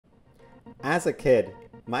As a kid,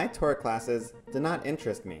 my Torah classes did not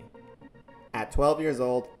interest me. At 12 years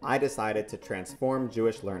old, I decided to transform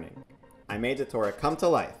Jewish learning. I made the Torah come to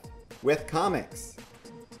life with comics.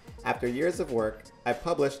 After years of work, I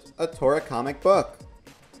published a Torah comic book.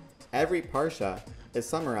 Every parsha is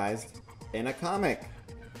summarized in a comic.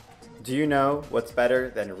 Do you know what's better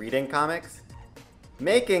than reading comics?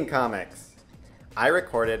 Making comics! I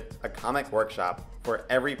recorded a comic workshop for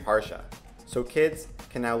every parsha, so kids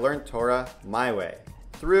can now learn Torah my way,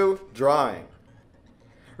 through drawing.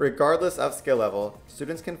 Regardless of skill level,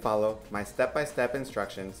 students can follow my step-by-step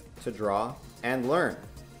instructions to draw and learn.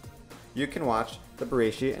 You can watch the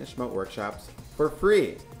Bereshit and Shemot workshops for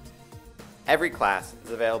free. Every class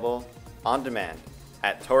is available on demand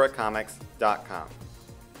at torahcomics.com.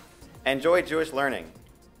 Enjoy Jewish learning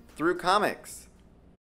through comics.